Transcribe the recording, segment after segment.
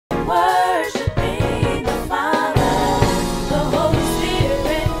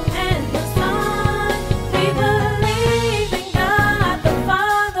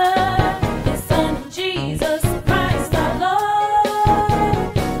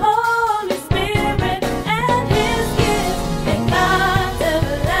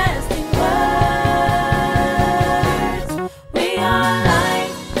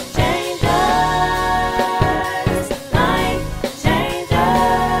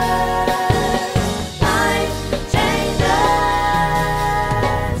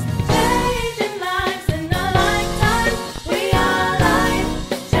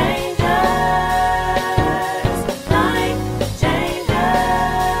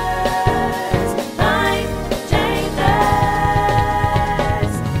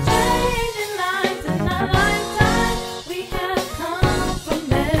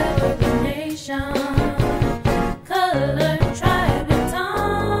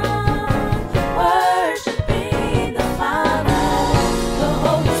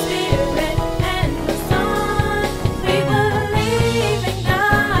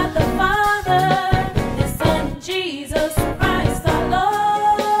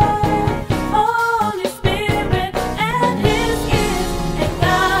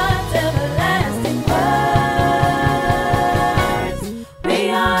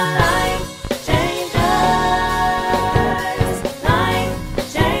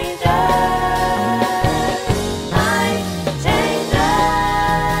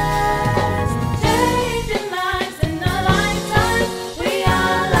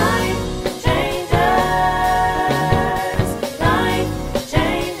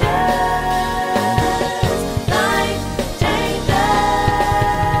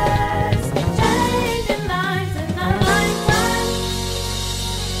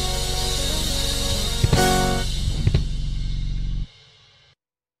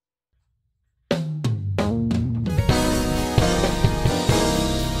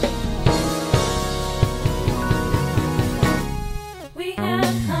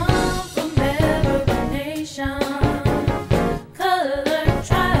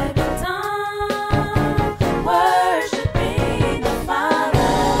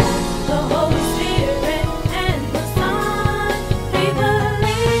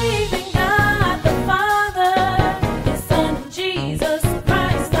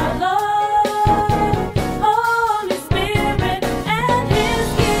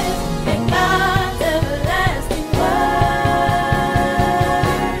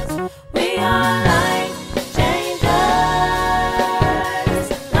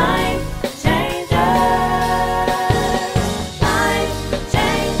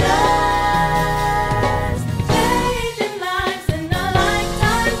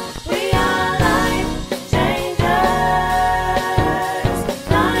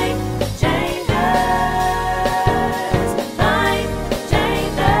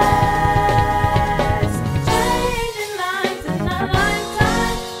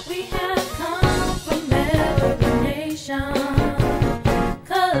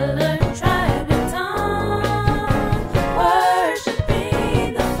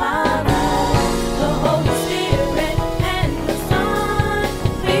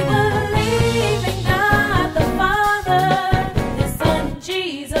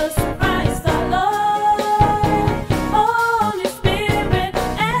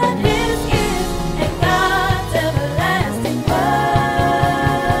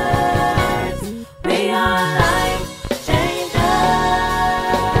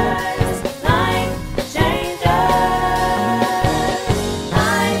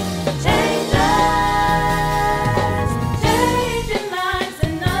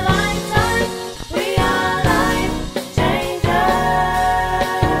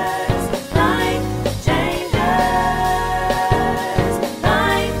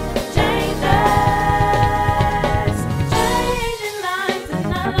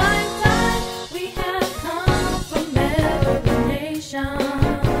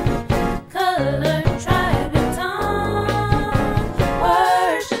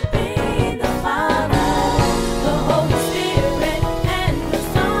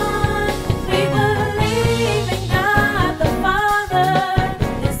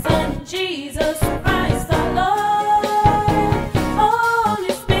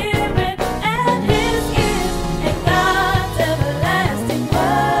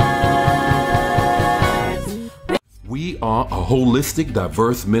a holistic,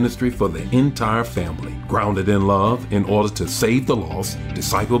 diverse ministry for the entire family, grounded in love in order to save the lost,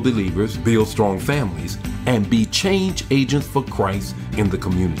 disciple believers, build strong families, and be change agents for Christ in the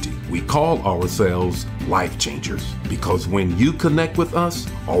community. We call ourselves Life Changers because when you connect with us,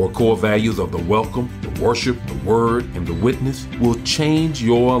 our core values of the welcome, the worship, the word, and the witness will change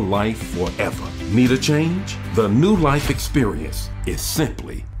your life forever. Need a change? The New Life experience is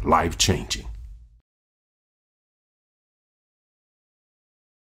simply life-changing.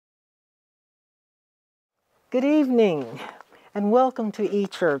 Good evening and welcome to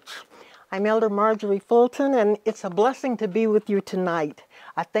eChurch. I'm Elder Marjorie Fulton, and it's a blessing to be with you tonight.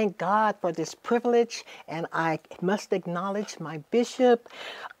 I thank God for this privilege, and I must acknowledge my bishop,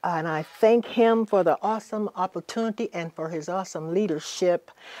 and I thank him for the awesome opportunity and for his awesome leadership.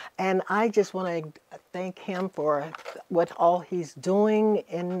 And I just want to thank him for what all he's doing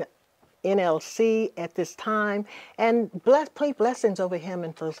in NLC at this time, and pray blessings over him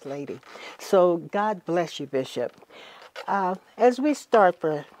and First Lady. So God bless you, Bishop. As we start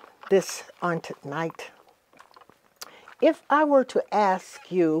for this on tonight, if I were to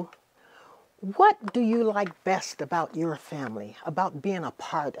ask you, what do you like best about your family, about being a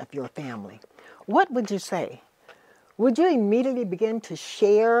part of your family? What would you say? Would you immediately begin to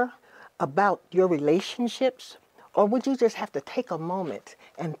share about your relationships? Or would you just have to take a moment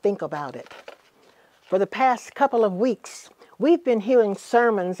and think about it? For the past couple of weeks, we've been hearing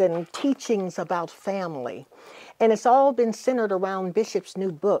sermons and teachings about family. And it's all been centered around Bishop's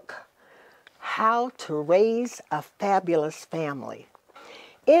new book, How to Raise a Fabulous Family.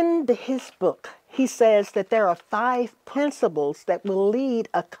 In his book, he says that there are 5 principles that will lead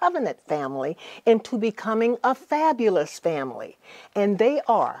a covenant family into becoming a fabulous family. And they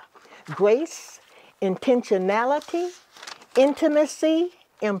are grace, intentionality, intimacy,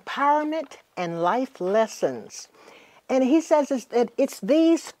 empowerment, and life lessons. And he says that it's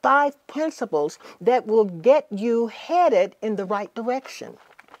these 5 principles that will get you headed in the right direction.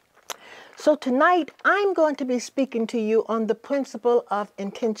 So tonight, I'm going to be speaking to you on the principle of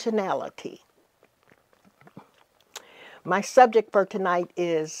intentionality. My subject for tonight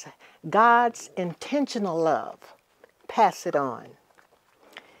is God's intentional love. Pass it on.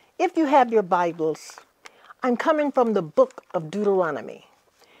 If you have your Bibles, I'm coming from the book of Deuteronomy,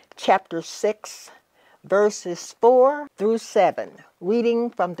 chapter 6, verses 4 through 7,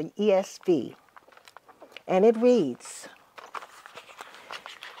 reading from the ESV. And it reads,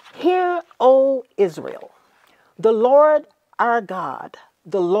 Hear, O Israel, the Lord our God,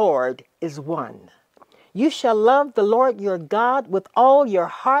 the Lord is one. You shall love the Lord your God with all your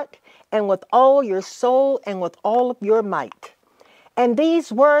heart and with all your soul and with all of your might. And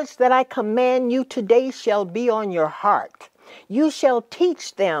these words that I command you today shall be on your heart. You shall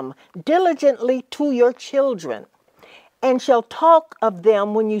teach them diligently to your children, and shall talk of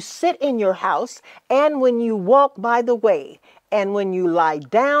them when you sit in your house, and when you walk by the way, and when you lie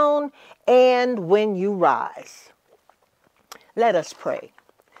down, and when you rise. Let us pray.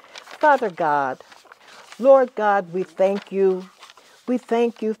 Father God, Lord God, we thank you. We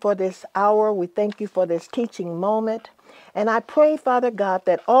thank you for this hour. We thank you for this teaching moment. And I pray, Father God,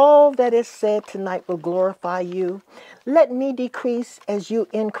 that all that is said tonight will glorify you. Let me decrease as you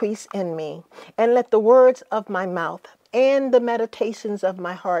increase in me. And let the words of my mouth and the meditations of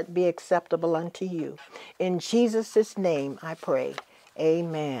my heart be acceptable unto you. In Jesus' name I pray.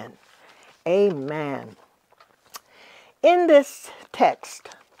 Amen. Amen. In this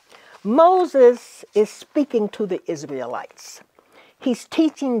text, Moses is speaking to the Israelites. He's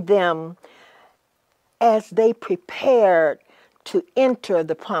teaching them as they prepared to enter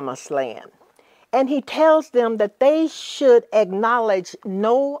the promised land. And he tells them that they should acknowledge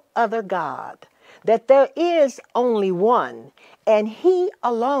no other God, that there is only one, and he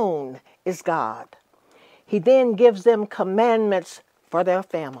alone is God. He then gives them commandments for their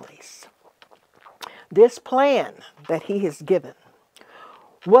families. This plan that he has given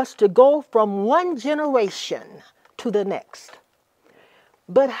was to go from one generation to the next.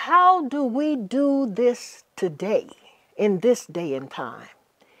 But how do we do this today, in this day and time?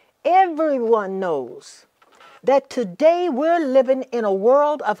 Everyone knows that today we're living in a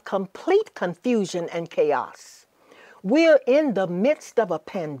world of complete confusion and chaos. We're in the midst of a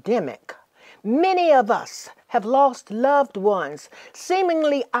pandemic. Many of us have lost loved ones.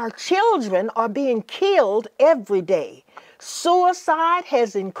 Seemingly our children are being killed every day. Suicide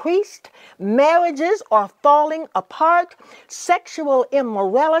has increased. Marriages are falling apart. Sexual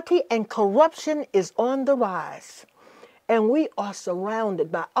immorality and corruption is on the rise. And we are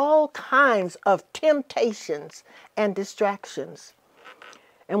surrounded by all kinds of temptations and distractions.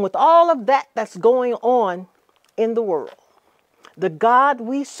 And with all of that that's going on in the world, The God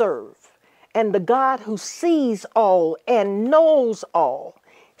we serve and the God who sees all and knows all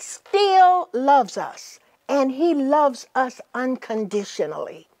still loves us, and he loves us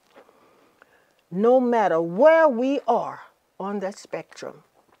unconditionally, no matter where we are on that spectrum.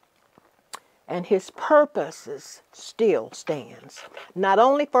 And his purposes still stands, not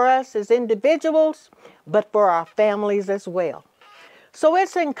only for us as individuals, but for our families as well. So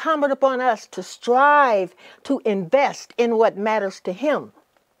it's incumbent upon us to strive to invest in what matters to him.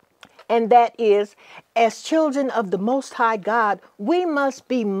 And that is, as children of the Most High God, we must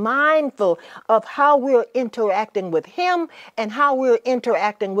be mindful of how we're interacting with him and how we're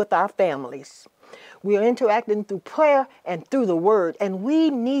interacting with our families. We're interacting through prayer and through the word, and we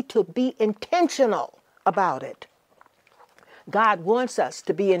need to be intentional about it. God wants us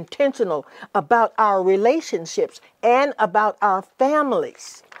to be intentional about our relationships and about our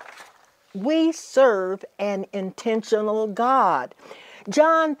families. We serve an intentional God.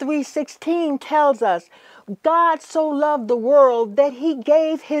 John 3:16 tells us, God so loved the world that he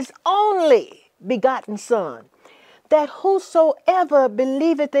gave his only begotten Son, that whosoever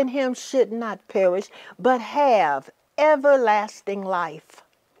believeth in him should not perish, but have everlasting life.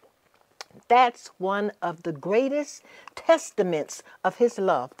 That's one of the greatest testaments of his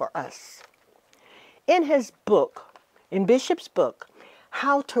love for us. In his book, in Bishop's book,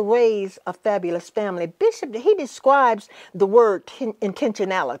 How to Raise a Fabulous Family, Bishop, he describes the word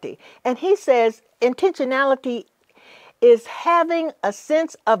intentionality. And he says intentionality is having a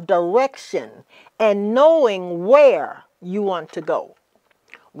sense of direction and knowing where you want to go.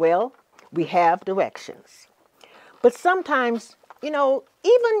 Well, we have directions. But sometimes,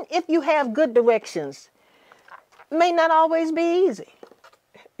 even if you have good directions, it may not always be easy.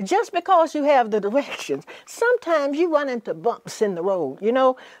 Just because you have the directions, sometimes you run into bumps in the road.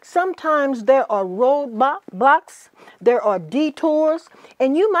 Sometimes there are roadblocks, there are detours,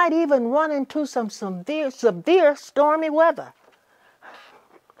 and you might even run into some severe stormy weather.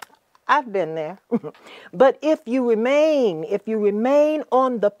 I've been there. But if you remain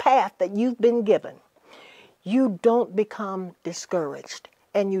on the path that you've been given, you don't become discouraged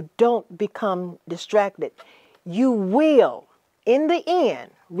and you don't become distracted. You will, in the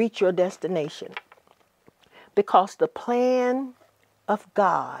end, reach your destination, because the plan of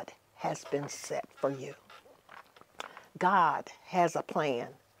God has been set for you. God has a plan.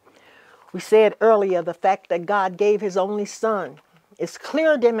 We said earlier, the fact that God gave his only Son is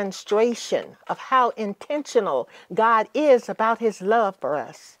clear demonstration of how intentional God is about his love for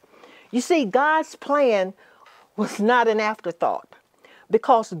us. You see, God's plan was not an afterthought,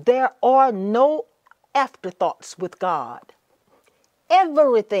 because there are no afterthoughts with God.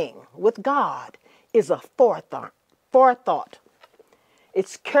 Everything with God is a forethought.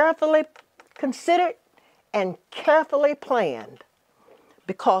 It's carefully considered and carefully planned,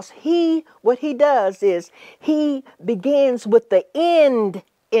 because what he does is he begins with the end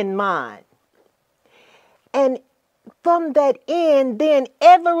in mind. And from that end, then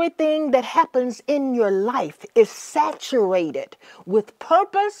everything that happens in your life is saturated with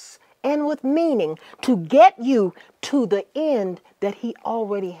purpose and with meaning to get you to the end that he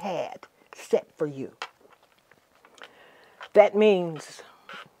already had set for you. That means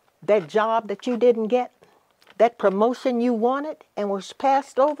that job that you didn't get, that promotion you wanted and was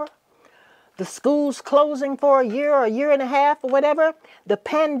passed over, the school's closing for a year and a half or whatever, the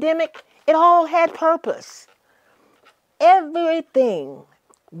pandemic, it all had purpose. Everything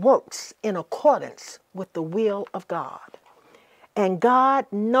works in accordance with the will of God. And God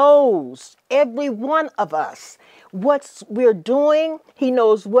knows every one of us, what we're doing. He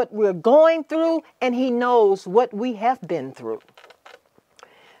knows what we're going through, and he knows what we have been through.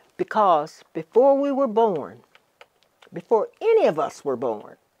 Because before we were born, before any of us were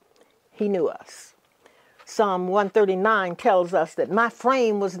born, he knew us. Psalm 139 tells us that my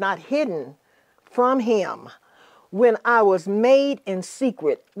frame was not hidden from him when I was made in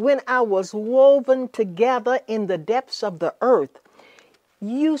secret, when I was woven together in the depths of the earth.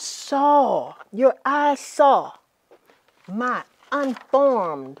 Your eyes saw my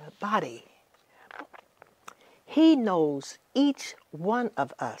unformed body. He knows each one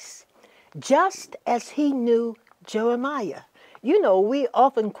of us, just as he knew Jeremiah. We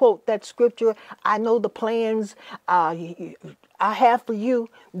often quote that scripture, I know the plans I have for you,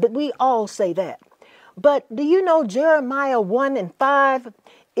 but we all say that. But do you know Jeremiah 1:5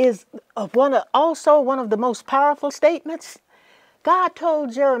 is also one of the most powerful statements? God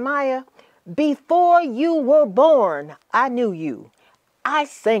told Jeremiah, before you were born, I knew you. I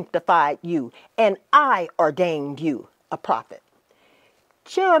sanctified you, and I ordained you a prophet.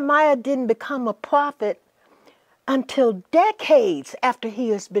 Jeremiah didn't become a prophet until decades after he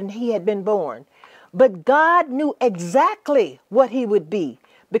had been born. But God knew exactly what he would be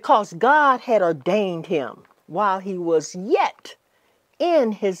because God had ordained him while he was yet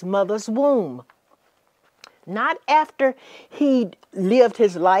in his mother's womb. Not after he lived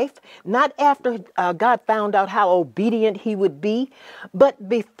his life, not after God found out how obedient he would be, but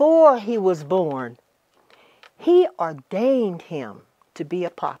before he was born. He ordained him to be a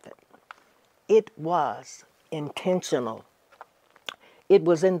prophet. It was intentional. It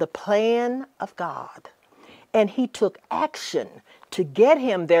was in the plan of God. And he took action to get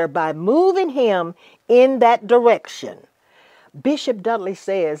him there by moving him in that direction. Bishop Dudley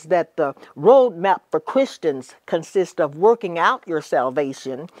says that the roadmap for Christians consists of working out your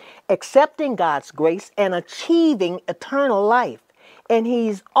salvation, accepting God's grace, and achieving eternal life. And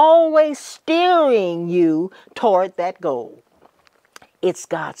he's always steering you toward that goal. It's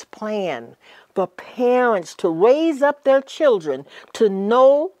God's plan for parents to raise up their children to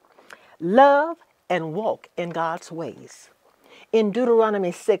know, love, and walk in God's ways. In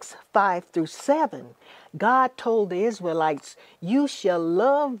Deuteronomy 6:5-7, God told the Israelites, "You shall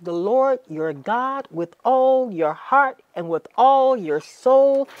love the Lord your God with all your heart and with all your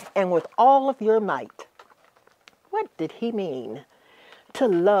soul and with all of your might." What did he mean? To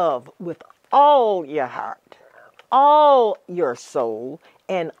love with all your heart, all your soul,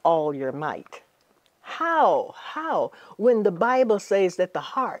 and all your might. How? When the Bible says that the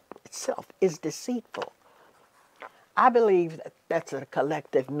heart itself is deceitful. I believe that that's a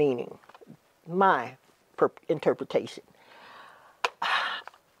collective meaning, my interpretation.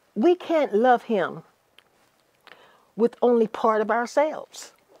 We can't love him with only part of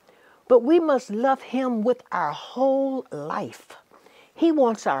ourselves, but we must love him with our whole life. He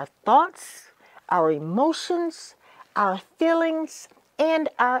wants our thoughts, our emotions, our feelings, and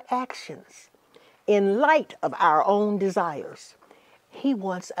our actions in light of our own desires. He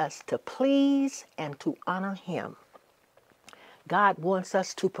wants us to please and to honor him. God wants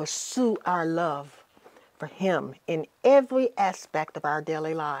us to pursue our love for him in every aspect of our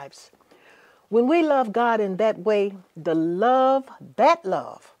daily lives. When we love God in that way, that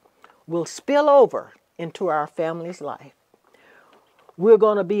love will spill over into our family's life. We're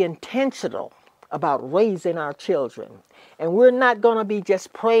going to be intentional about raising our children. And we're not going to be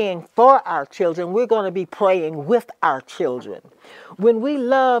just praying for our children. We're going to be praying with our children. When we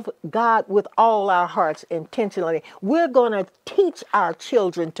love God with all our hearts intentionally, we're going to teach our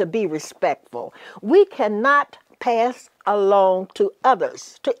children to be respectful. We cannot pass along to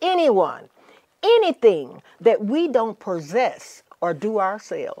others, to anyone, anything that we don't possess or do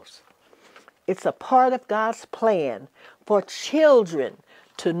ourselves. It's a part of God's plan for children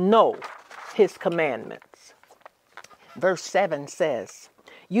to know his commandments. Verse 7 says,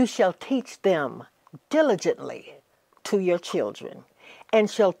 "You shall teach them diligently to your children, and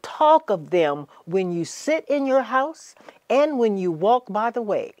shall talk of them when you sit in your house, and when you walk by the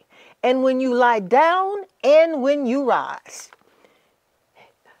way, and when you lie down, and when you rise."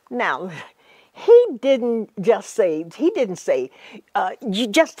 Now, he didn't say, you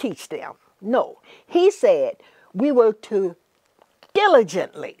just teach them. No, he said we were to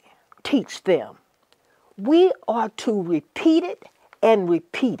diligently teach them. We are to repeat it and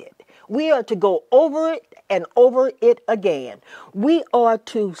repeat it. We are to go over it and over it again. We are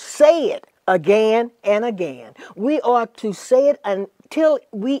to say it again and again. We are to say it until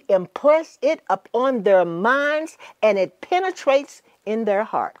we impress it upon their minds and it penetrates in their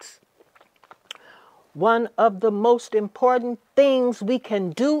hearts. One of the most important things we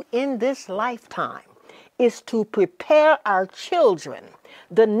can do in this lifetime is to prepare our children,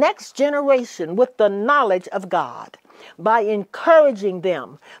 the next generation, with the knowledge of God, by encouraging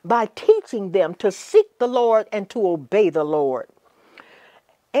them, by teaching them to seek the Lord and to obey the Lord,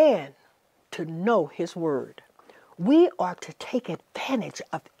 and to know his word. We are to take advantage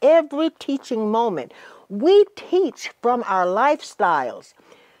of every teaching moment. We teach from our lifestyles.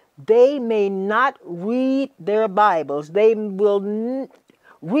 They may not read their Bibles. They will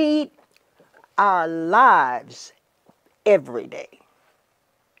read our lives every day.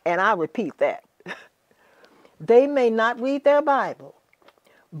 And I repeat that. They may not read their Bible,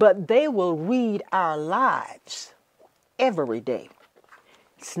 but they will read our lives every day.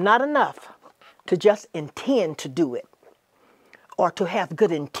 It's not enough to just intend to do it or to have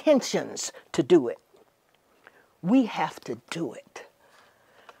good intentions to do it. We have to do it.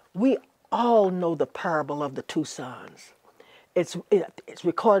 We all know the parable of the two sons. It's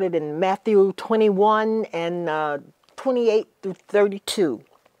recorded in Matthew 21 and 28-32.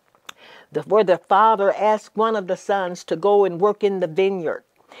 Where the father asked one of the sons to go and work in the vineyard.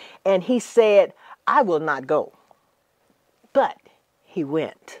 And he said, "I will not go." But he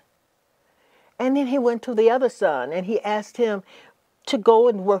went. And then he went to the other son and he asked him to go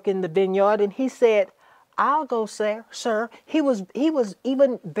and work in the vineyard. And he said, I'll go, sir. He was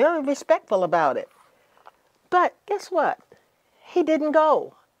even very respectful about it. But guess what? He didn't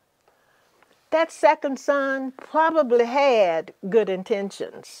go. That second son probably had good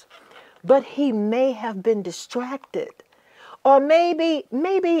intentions, but he may have been distracted. Or maybe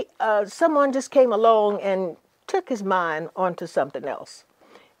someone just came along and took his mind onto something else.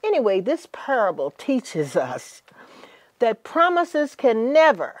 Anyway, this parable teaches us that promises can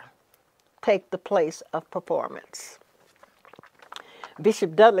never take the place of performance.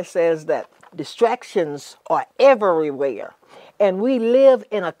 Bishop Dudley says that distractions are everywhere, and we live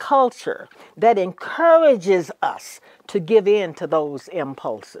in a culture that encourages us to give in to those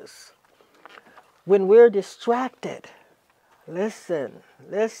impulses. When we're distracted, listen,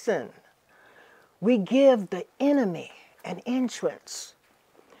 we give the enemy an entrance.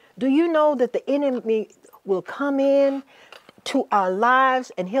 Do you know that the enemy will come in to our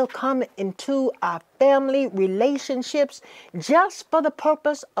lives and he'll come into our family relationships just for the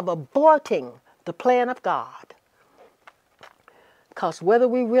purpose of aborting the plan of God? Because whether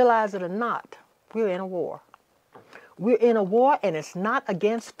we realize it or not, we're in a war. We're in a war, and it's not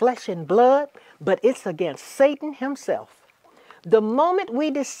against flesh and blood, but it's against Satan himself. The moment we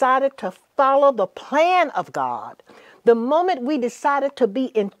decided to follow the plan of God, the moment we decided to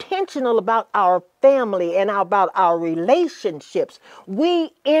be intentional about our family and about our relationships,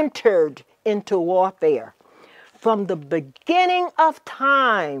 we entered into warfare. From the beginning of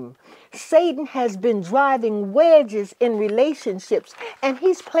time, Satan has been driving wedges in relationships, and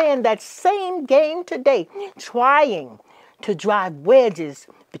he's playing that same game today, trying to drive wedges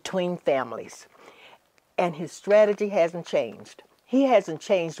between families. And his strategy hasn't changed. He hasn't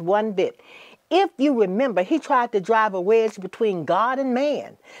changed one bit. If you remember, he tried to drive a wedge between God and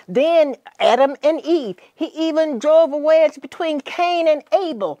man. Then Adam and Eve. He even drove a wedge between Cain and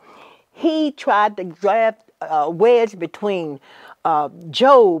Abel. He tried to drive a wedge between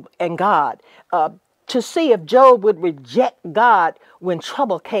Job and God to see if Job would reject God when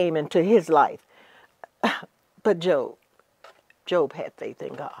trouble came into his life. But Job had faith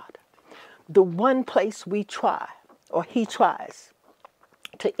in God. The one place we try, or he tries,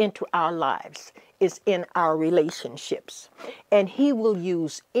 to enter our lives is in our relationships. And he will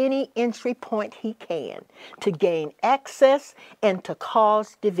use any entry point he can to gain access and to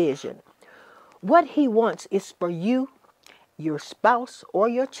cause division. What he wants is for you, your spouse, or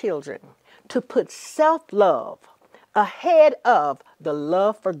your children to put self-love ahead of the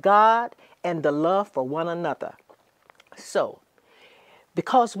love for God and the love for one another. So,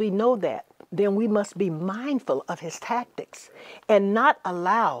 because we know that, then we must be mindful of his tactics and not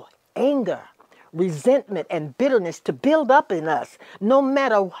allow anger, resentment, and bitterness to build up in us, no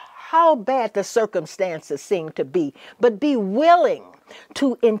matter how bad the circumstances seem to be, but be willing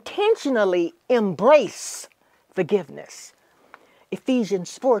to intentionally embrace forgiveness.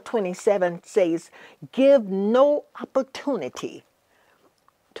 Ephesians 4:27 says, give no opportunity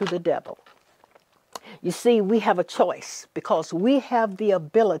to the devil. You see, we have a choice because we have the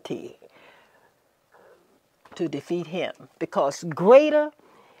ability to defeat him, because greater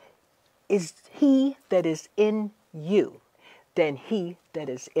is he that is in you than he that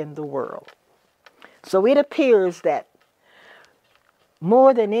is in the world. So it appears that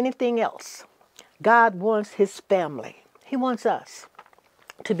more than anything else, God wants his family. He wants us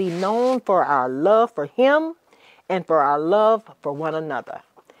to be known for our love for him and for our love for one another.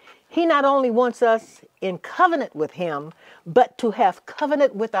 He not only wants us in covenant with him, but to have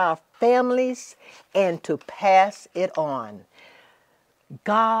covenant with our families and to pass it on.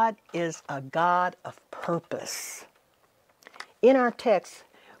 God is a God of purpose. In our text,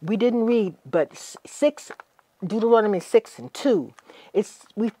 we didn't read, but Deuteronomy 6:2,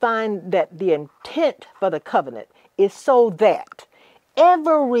 we find that the intent for the covenant is so that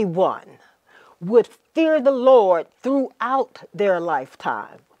everyone would fear the Lord throughout their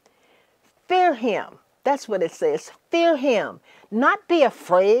lifetime. Fear him. That's what it says. Fear him. Not be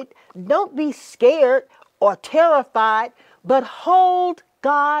afraid. Don't be scared or terrified, but hold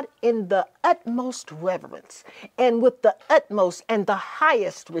God in the utmost reverence and with the utmost and the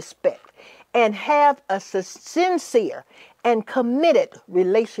highest respect, and have a sincere and committed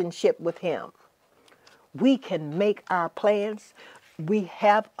relationship with him. We can make our plans. We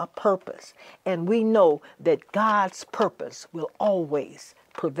have a purpose, and we know that God's purpose will always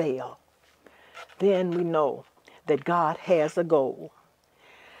prevail. Then we know that God has a goal.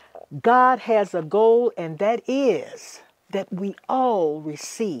 God has a goal, and that is that we all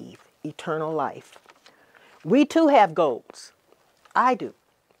receive eternal life. We too have goals. I do.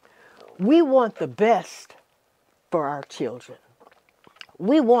 We want the best for our children.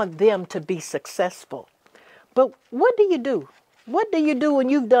 We want them to be successful. But what do you do? What do you do when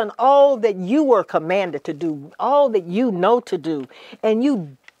you've done all that you were commanded to do, all that you know to do, and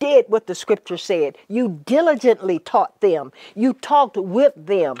you did what the scripture said? You diligently taught them. You talked with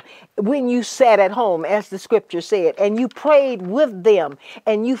them when you sat at home, as the scripture said, and you prayed with them,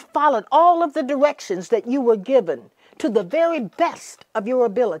 and you followed all of the directions that you were given to the very best of your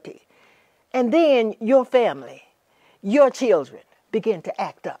ability. And then your family, your children begin to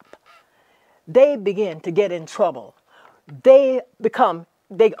act up. They begin to get in trouble. They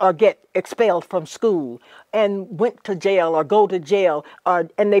get expelled from school and went to jail or go to jail,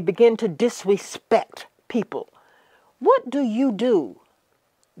 and they begin to disrespect people. What do you do?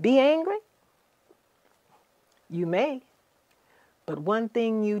 Be angry? You may. But one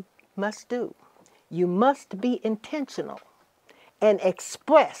thing you must do, you must be intentional and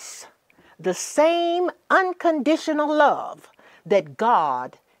express the same unconditional love that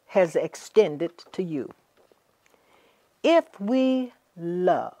God has extended to you. If we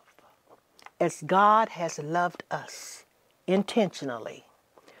love as God has loved us intentionally,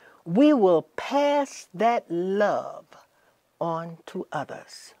 we will pass that love on to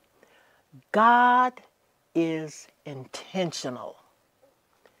others. God is intentional.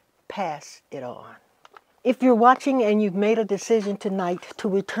 Pass it on. If you're watching and you've made a decision tonight to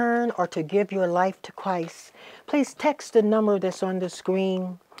return or to give your life to Christ, please text the number that's on the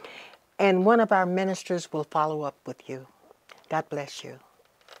screen, and one of our ministers will follow up with you. God bless you.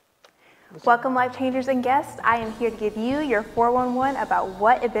 Welcome, Life Changers and guests. I am here to give you your 411 about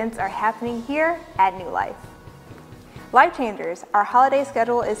what events are happening here at New Life. Life Changers, our holiday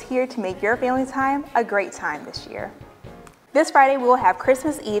schedule is here to make your family time a great time this year. This Friday, we will have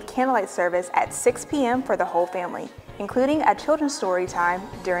Christmas Eve candlelight service at 6 p.m. for the whole family, including a children's story time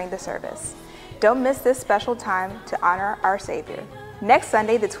during the service. Don't miss this special time to honor our Savior. Next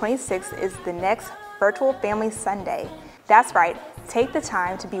Sunday, the 26th, is the next Virtual Family Sunday. That's right, take the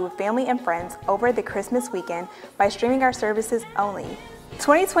time to be with family and friends over the Christmas weekend by streaming our services only.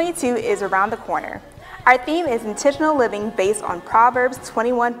 2022 is around the corner. Our theme is intentional living based on Proverbs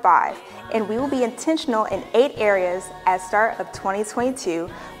 21:5, and we will be intentional in 8 areas at start of 2022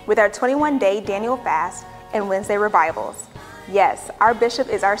 with our 21-day Daniel fast and Wednesday revivals. Yes, our bishop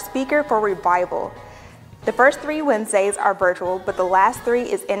is our speaker for revival. The first 3 Wednesdays are virtual, but the last 3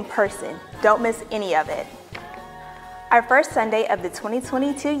 is in person. Don't miss any of it. Our first Sunday of the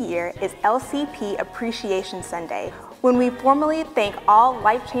 2022 year is LCP Appreciation Sunday, when we formally thank all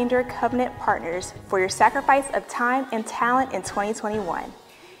Life Changer Covenant partners for your sacrifice of time and talent in 2021.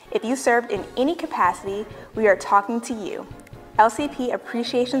 If you served in any capacity, we are talking to you. LCP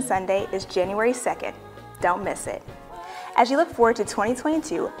Appreciation Sunday is January 2nd. Don't miss it. As you look forward to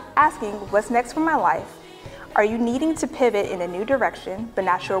 2022, asking what's next for my life, are you needing to pivot in a new direction but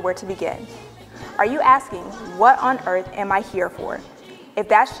not sure where to begin? Are you asking, what on earth am I here for? If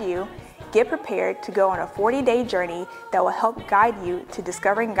that's you, get prepared to go on a 40-day journey that will help guide you to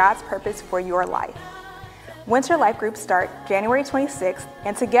discovering God's purpose for your life. Winter Life Groups start January 26th,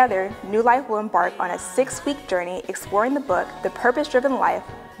 and together, New Life will embark on a 6-week journey exploring the book, The Purpose-Driven Life,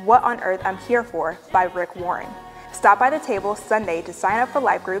 What on Earth I'm Here For, by Rick Warren. Stop by the table Sunday to sign up for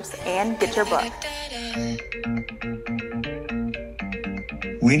life groups and get your book.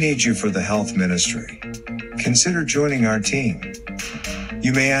 We need you for the health ministry. Consider joining our team.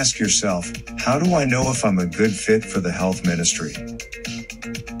 You may ask yourself, how do I know if I'm a good fit for the health ministry?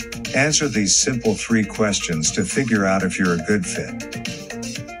 Answer these simple 3 questions to figure out if you're a good fit.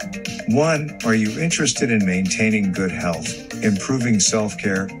 1. Are you interested in maintaining good health, improving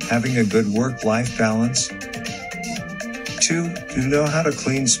self-care, having a good work-life balance? 2. Do you know how to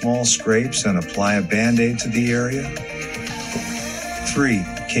clean small scrapes and apply a Band-Aid to the area? 3.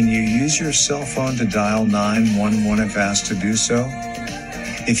 Can you use your cell phone to dial 911 if asked to do so?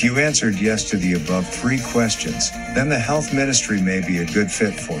 If you answered yes to the above 3 questions, then the health ministry may be a good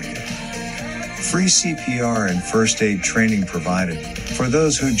fit for you. Free CPR and first aid training provided for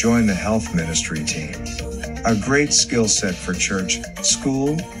those who join the health ministry team. A great skill set for church,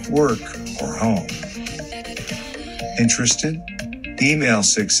 school, work, or home. Interested? Email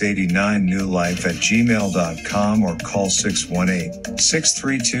 689newlife@gmail.com or call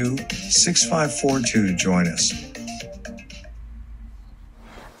 618-632-6542 to join us.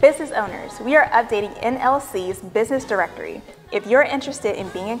 Business owners, we are updating NLC's business directory. If you're interested in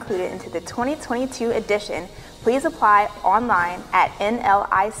being included into the 2022 edition, please apply online at nlic.org.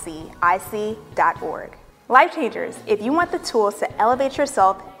 Life Changers, if you want the tools to elevate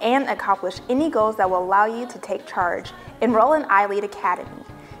yourself and accomplish any goals that will allow you to take charge, enroll in iLead Academy.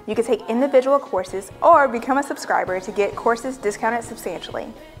 You can take individual courses or become a subscriber to get courses discounted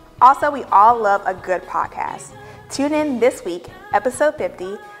substantially. Also, we all love a good podcast. Tune in this week, episode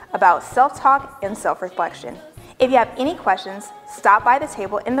 50, about self-talk and self-reflection. If you have any questions, stop by the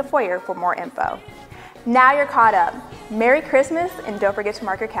table in the foyer for more info. Now you're caught up. Merry Christmas, and don't forget to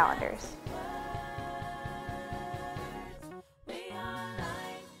mark your calendars.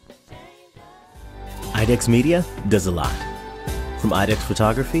 IDEX Media does a lot. From IDEX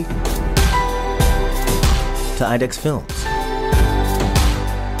Photography to IDEX Films.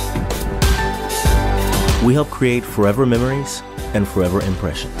 We help create forever memories and forever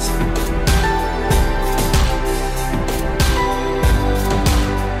impressions.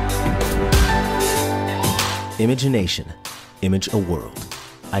 Image a nation, image a world.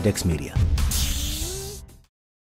 IDEX Media.